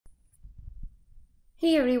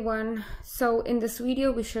Hey everyone, so in this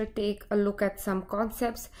video we shall take a look at some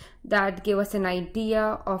concepts that give us an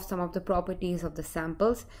idea of some of the properties of the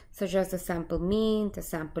samples, such as the sample mean, the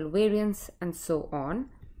sample variance, and so on.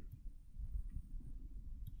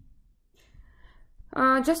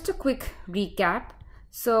 Just a quick recap.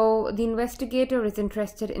 So the investigator is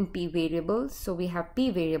interested in p variables, so we have p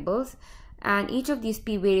variables, and each of these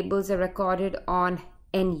p variables are recorded on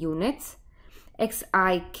n units.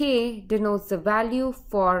 Xik denotes the value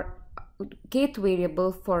for kth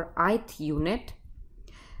variable for ith unit.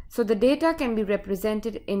 So the data can be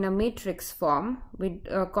represented in a matrix form. We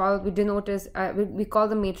call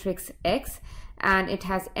the matrix X, and it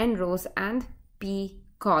has n rows and p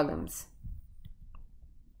columns.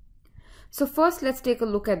 So first let's take a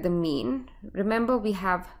look at the mean. Remember, we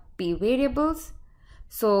have p variables.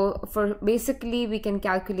 So basically we can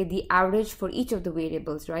calculate the average for each of the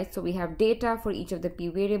variables, right? So we have data for each of the p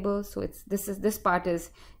variables. So this part is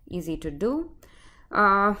easy to do.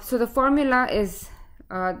 So the formula is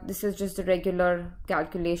this is just a regular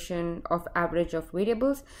calculation of average of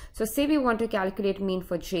variables. So say we want to calculate mean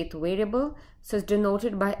for jth variable. So it's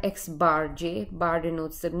denoted by x bar. J bar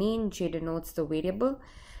denotes the mean, j denotes the variable,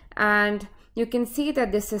 and you can see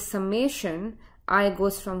that this is summation. I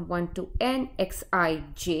goes from 1 to n,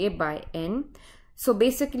 xij by n. So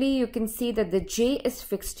basically you can see that the j is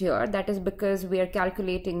fixed here. That is because we are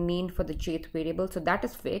calculating mean for the jth variable, so that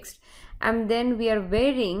is fixed. And then we are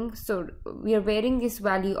varying, this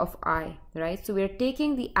value of I, right? So we are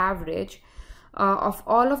taking the average of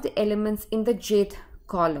all of the elements in the jth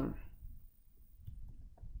column.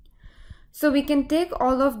 So we can take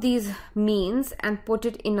all of these means and put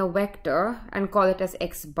it in a vector and call it as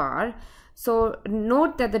x bar. So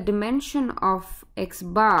note that the dimension of x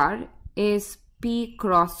bar is p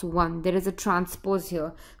cross 1. There is a transpose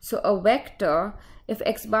here. So a vector, if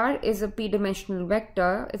x bar is a p-dimensional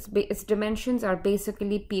vector, its dimensions are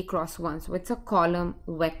basically p cross 1. So it's a column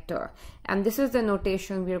vector. And this is the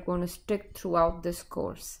notation we are going to stick throughout this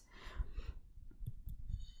course.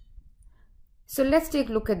 So let's take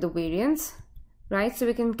a look at the variance, right? So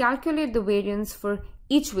we can calculate the variance for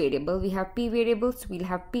each variable. We have p variables, we'll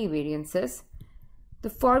have p variances. The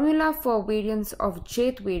formula for variance of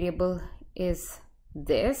jth variable is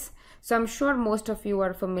this. So I'm sure most of you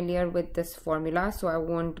are familiar with this formula, so I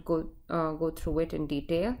won't go through it in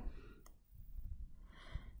detail.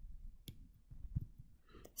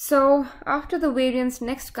 So after the variance,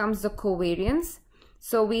 next comes the covariance.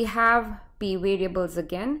 So we have p variables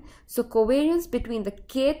again. So covariance between the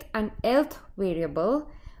kth and lth variable,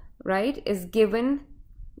 right, is given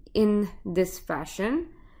in this fashion.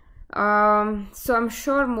 So I'm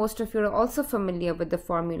sure most of you are also familiar with the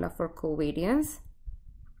formula for covariance.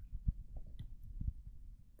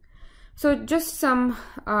 So just some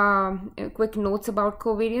quick notes about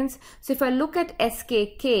covariance. So if I look at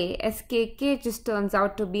SKK just turns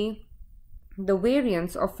out to be the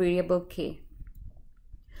variance of variable k.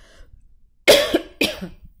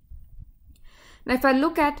 Now if I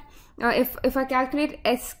look at if I calculate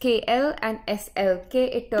SKL and SLK,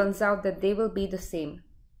 it turns out that they will be the same.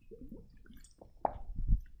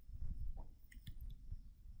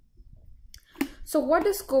 So what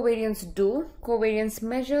does covariance do? Covariance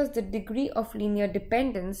measures the degree of linear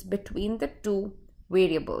dependence between the two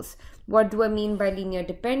variables. What do I mean by linear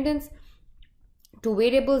dependence? Two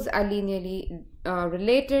variables are linearly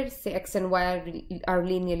related, say x and y are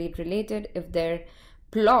linearly related if their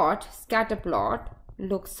scatter plot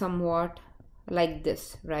looks somewhat like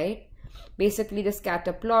this, right? Basically the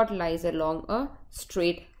scatter plot lies along a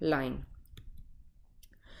straight line.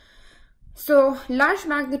 So large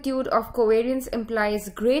magnitude of covariance implies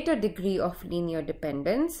greater degree of linear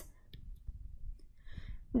dependence.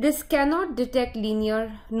 This cannot detect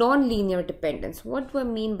non-linear dependence. What do I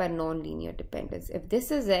mean by non-linear dependence? If this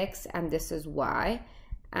is x and this is y,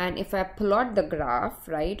 and if I plot the graph,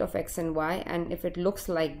 right, of x and y, and if it looks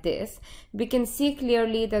like this, we can see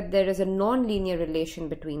clearly that there is a non-linear relation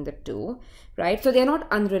between the two, right? So they're not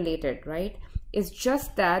unrelated, right? It's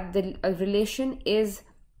just that the relation is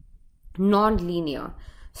non-linear.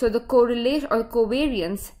 So the correlation or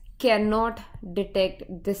covariance cannot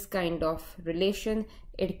detect this kind of relation.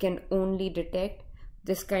 It can only detect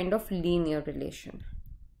this kind of linear relation.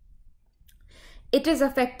 It is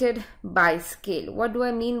affected by scale. What do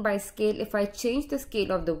I mean by scale? If I change the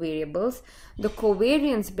scale of the variables, the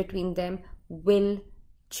covariance between them will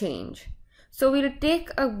change. So we'll take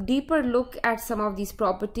a deeper look at some of these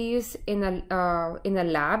properties in a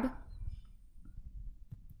lab.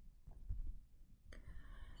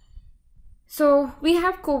 So we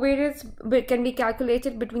have covariance can be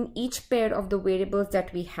calculated between each pair of the variables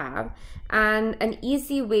that we have, and an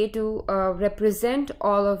easy way to represent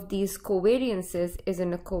all of these covariances is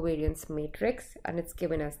in a covariance matrix, and it's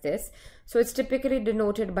given as this. So it's typically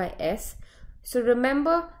denoted by S. So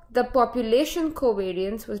remember, the population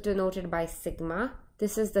covariance was denoted by sigma.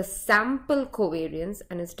 This is the sample covariance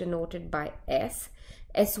and is denoted by S.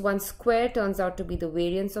 S1 square turns out to be the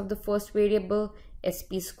variance of the first variable.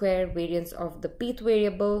 SP square, variance of the pth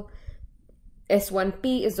variable.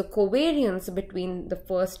 S1p is the covariance between the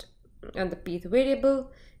first and the pth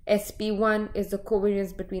variable. SP1 is the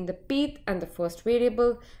covariance between the pth and the first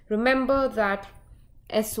variable. Remember that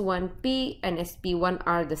S1p and SP1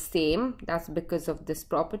 are the same. That's because of this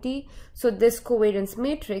property. So this covariance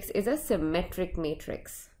matrix is a symmetric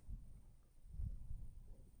matrix.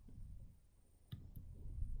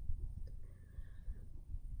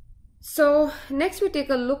 So next we take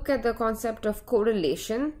a look at the concept of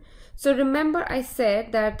correlation. So remember I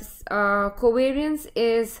said that covariance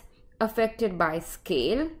is affected by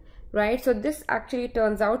scale, right? So this actually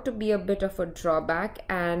turns out to be a bit of a drawback,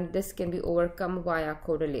 and this can be overcome via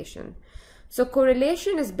correlation. So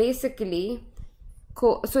correlation is basically,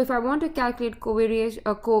 so if I want to calculate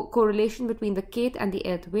correlation between the kth and the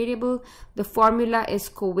lth variable, the formula is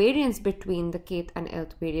covariance between the kth and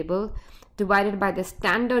lth variable divided by the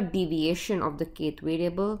standard deviation of the kth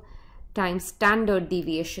variable times standard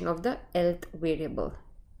deviation of the lth variable.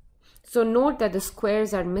 So note that the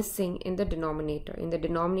squares are missing in the denominator. In the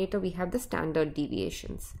denominator we have the standard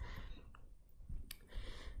deviations.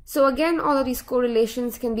 So again, all of these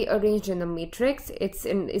correlations can be arranged in a matrix. It's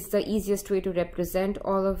the easiest way to represent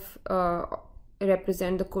all of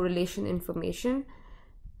represent the correlation information.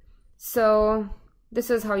 So this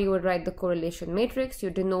is how you would write the correlation matrix. You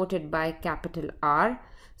denote it by capital R.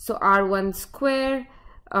 So R1 square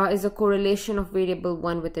is a correlation of variable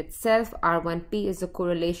 1 with itself. R1p is a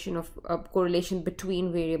correlation of correlation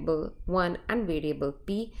between variable 1 and variable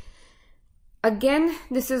p. Again,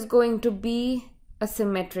 this is going to be a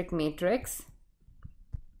symmetric matrix.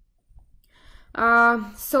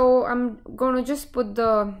 So I'm going to just put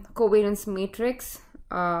the covariance matrix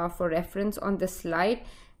for reference on this slide,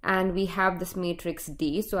 and we have this matrix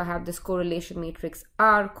D. So I have this correlation matrix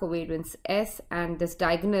R, covariance S, and this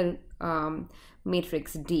diagonal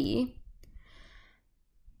matrix D.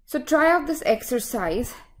 So try out this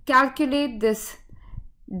exercise. Calculate this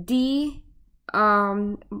D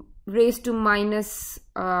raised to minus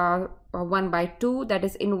 1 by 2, that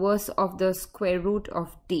is inverse of the square root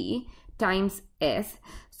of D times S.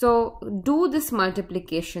 So do this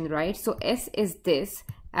multiplication, right? So S is this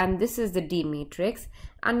and this is the D matrix,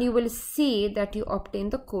 and you will see that you obtain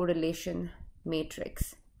the correlation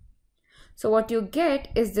matrix. So what you get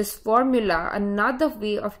is this formula, another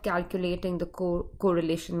way of calculating the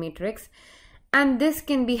correlation matrix, and this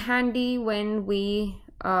can be handy when we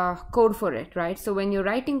code for it, right? So when you're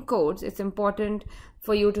writing codes, it's important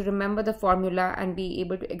for you to remember the formula and be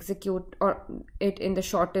able to execute it in the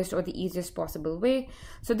shortest or the easiest possible way.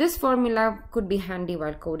 So this formula could be handy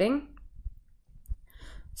while coding.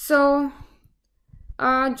 So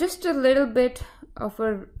just a little bit of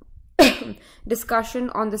a discussion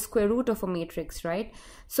on the square root of a matrix, right?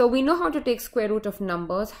 So we know how to take square root of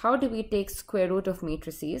numbers. How do we take square root of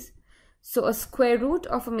matrices? So a square root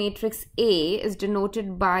of a matrix A is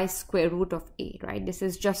denoted by square root of A, right? This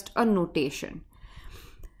is just a notation.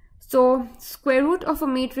 So square root of a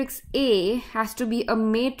matrix A has to be a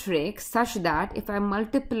matrix such that if I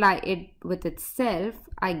multiply it with itself,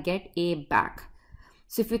 I get A back.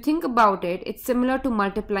 So if you think about it, it's similar to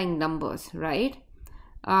multiplying numbers, right?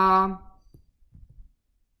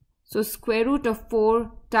 So square root of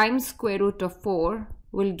 4 times square root of 4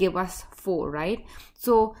 will give us 4, right?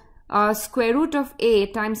 So square root of A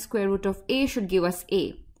times square root of A should give us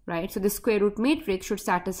A, right? So the square root matrix should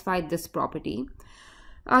satisfy this property.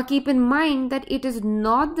 Keep in mind that it is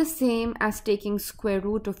not the same as taking square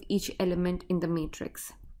root of each element in the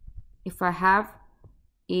matrix. If I have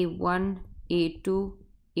A1, A2,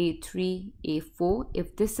 A3, A4,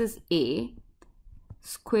 if this is A,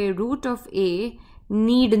 square root of A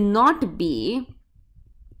need not be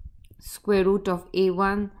square root of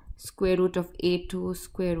A1, square root of A2,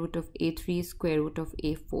 square root of A3, square root of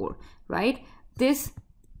A4, right? This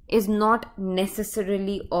is not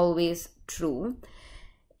necessarily always true.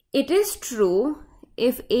 It is true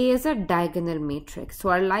if A is a diagonal matrix. So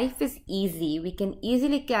our life is easy. We can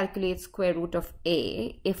easily calculate square root of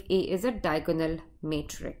A if A is a diagonal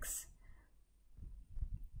matrix.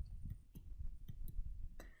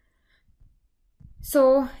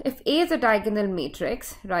 So if A is a diagonal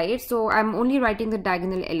matrix, right? So I'm only writing the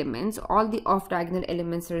diagonal elements. All the off diagonal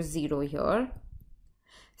elements are 0 here.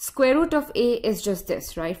 Square root of A is just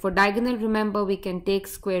this, right? For diagonal, remember, we can take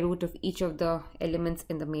square root of each of the elements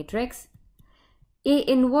in the matrix. A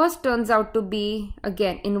inverse turns out to be,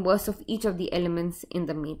 again, inverse of each of the elements in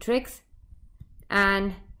the matrix.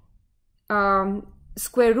 And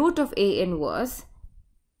square root of A inverse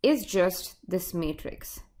is just this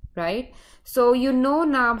matrix, right? So you know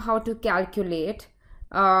now how to calculate,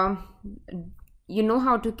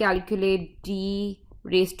 d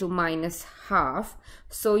raised to minus half.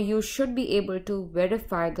 So you should be able to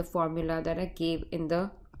verify the formula that I gave in the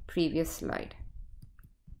previous slide.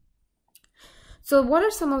 So what are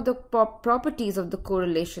some of the properties of the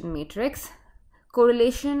correlation matrix?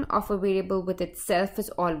 Correlation of a variable with itself is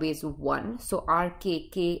always 1. So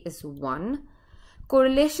RKK is 1.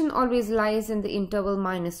 Correlation always lies in the interval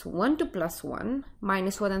 -1 to +1.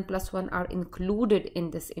 -1 and +1 are included in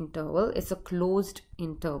this interval. It's a closed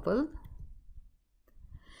interval.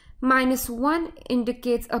 -1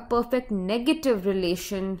 indicates a perfect negative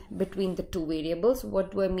relation between the two variables.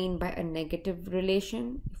 What do I mean by a negative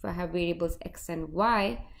relation? If I have variables x and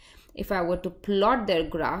y, if I were to plot their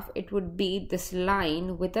graph, it would be this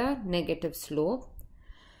line with a negative slope.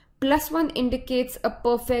 +1 indicates a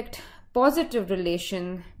perfect positive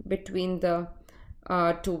relation between the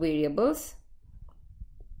two variables.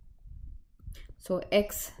 So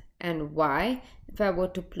x and y, if I were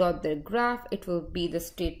to plot their graph, it would be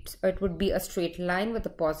a straight line with a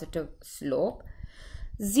positive slope.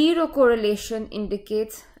 0 correlation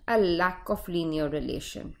indicates a lack of linear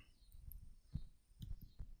relation.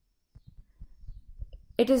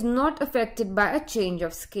 It is not affected by a change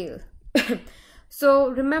of scale. So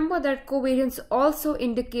remember that covariance also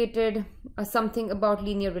indicated something about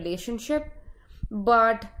linear relationship,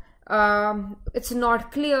 but it's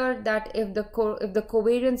not clear that if the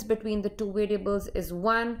covariance between the two variables is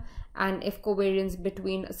 1 and if covariance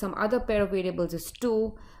between some other pair of variables is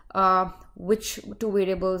 2, which two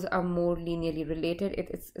variables are more linearly related.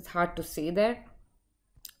 It's hard to say there.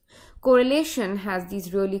 Correlation has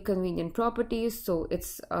these really convenient properties, so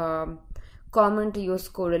it's common to use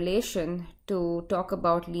correlation to talk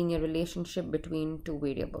about linear relationship between two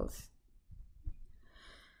variables.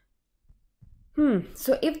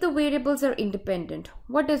 So if the variables are independent,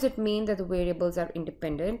 what does it mean that the variables are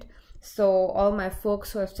independent? So all my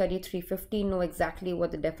folks who have studied 350 know exactly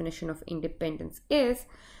what the definition of independence is,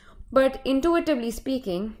 but intuitively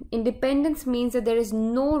speaking, independence means that there is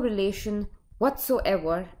no relation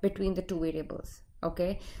whatsoever between the two variables.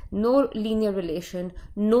 Okay, no linear relation,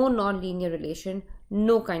 no non-linear relation,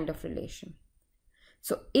 no kind of relation.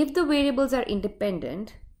 So if the variables are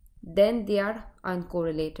independent, then they are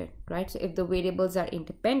uncorrelated, right? So if the variables are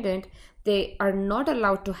independent, they are not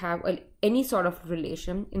allowed to have any sort of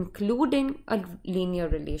relation, including a linear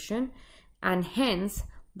relation, and hence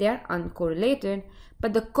they are uncorrelated.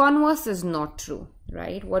 But the converse is not true,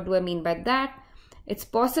 right? What do I mean by that? It's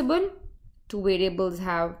possible two variables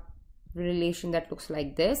have relation that looks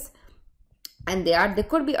like this, and they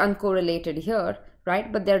could be uncorrelated here,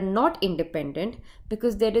 right? But they're not independent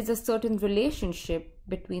because there is a certain relationship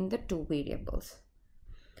between the two variables.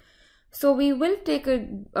 So we will take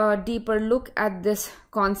a deeper look at this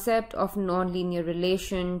concept of nonlinear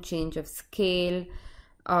relation, change of scale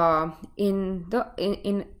in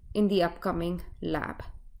the upcoming lab.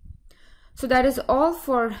 So that is all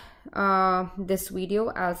for this video.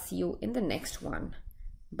 I'll see you in the next one.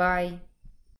 Bye.